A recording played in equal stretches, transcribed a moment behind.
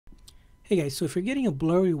Hey guys, so if you're getting a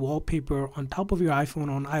blurry wallpaper on top of your iPhone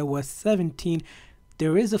on iOS 17,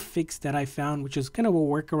 there is a fix that I found, which is kind of a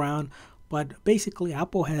workaround. But basically,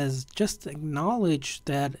 Apple has just acknowledged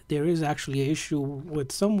that there is actually an issue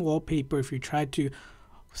with some wallpaper if you try to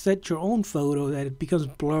set your own photo that it becomes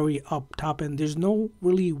blurry up top, and there's no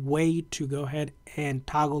really way to go ahead and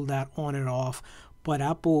toggle that on and off. But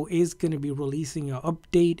Apple is going to be releasing an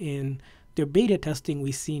update in their beta testing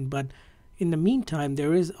we've seen, but in the meantime,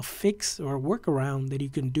 there is a fix or a workaround that you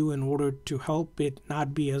can do in order to help it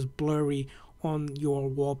not be as blurry on your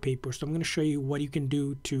wallpaper. So I'm going to show you what you can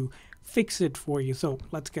do to fix it for you. So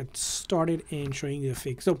let's get started in showing you the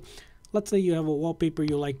fix. So let's say you have a wallpaper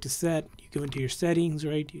you like to set. You go into your settings,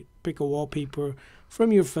 right? You pick a wallpaper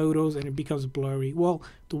from your photos and it becomes blurry. Well,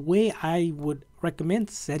 the way I would recommend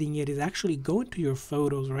setting it is actually go into your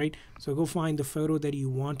photos, right? So go find the photo that you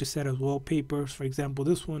want to set as wallpapers. For example,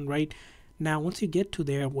 this one, right? Now, once you get to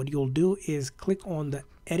there, what you'll do is click on the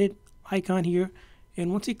edit icon here.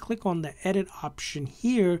 And once you click on the edit option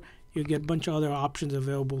here, you'll get a bunch of other options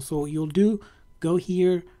available. So you'll go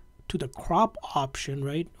here to the crop option,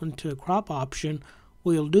 right? Onto the crop option.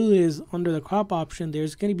 What you'll do is under the crop option,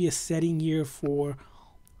 there's going to be a setting here for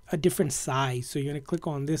a different size. So you're going to click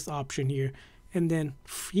on this option here. And then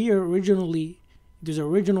here, there's an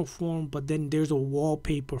original form, but then there's a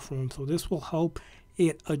wallpaper form. So this will help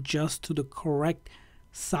it adjust to the correct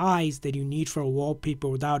size that you need for a wallpaper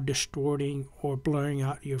without distorting or blurring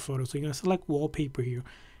out your photo. So you're going to select wallpaper here.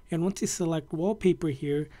 And once you select wallpaper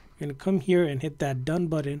here, you're going to come here and hit that done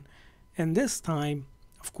button. And this time,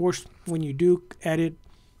 of course, when you do edit,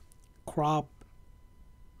 crop,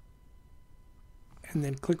 and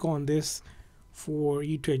then click on this for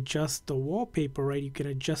you to adjust the wallpaper, right? You can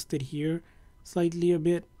adjust it here slightly a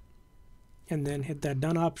bit and then hit that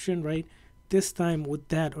done option, right? This time with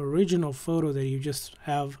that original photo that you just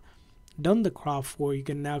have done the crop for, you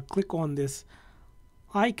can now click on this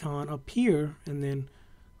icon up here and then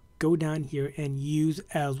go down here and use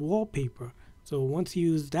as wallpaper. So once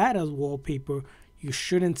you use that as wallpaper, you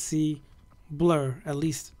shouldn't see blur, at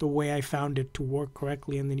least the way I found it to work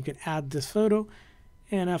correctly. And then you can add this photo,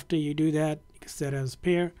 and after you do that, you can set as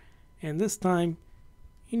pair, and this time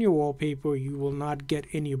in your wallpaper you will not get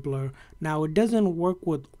any blur. Now, it doesn't work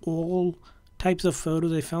with all types of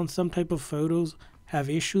photos. I found some type of photos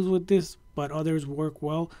have issues with this, but others work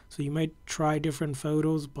well. So you might try different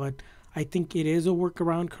photos, but I think it is a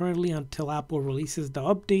workaround currently until Apple releases the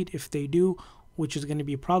update. If they do, which is going to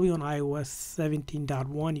be probably on iOS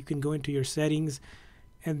 17.1, you can go into your settings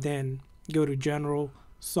and then go to general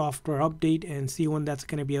software update and see when that's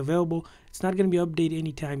going to be available. It's not going to be updated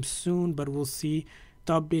anytime soon, but we'll see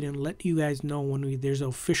the update and let you guys know when there's an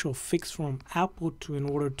official fix from Apple in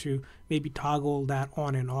order to maybe toggle that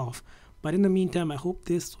on and off. But in the meantime, I hope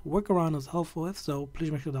this workaround is helpful. If so,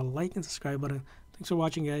 please make sure to like and subscribe button. Thanks for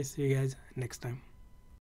watching, guys. See you guys next time.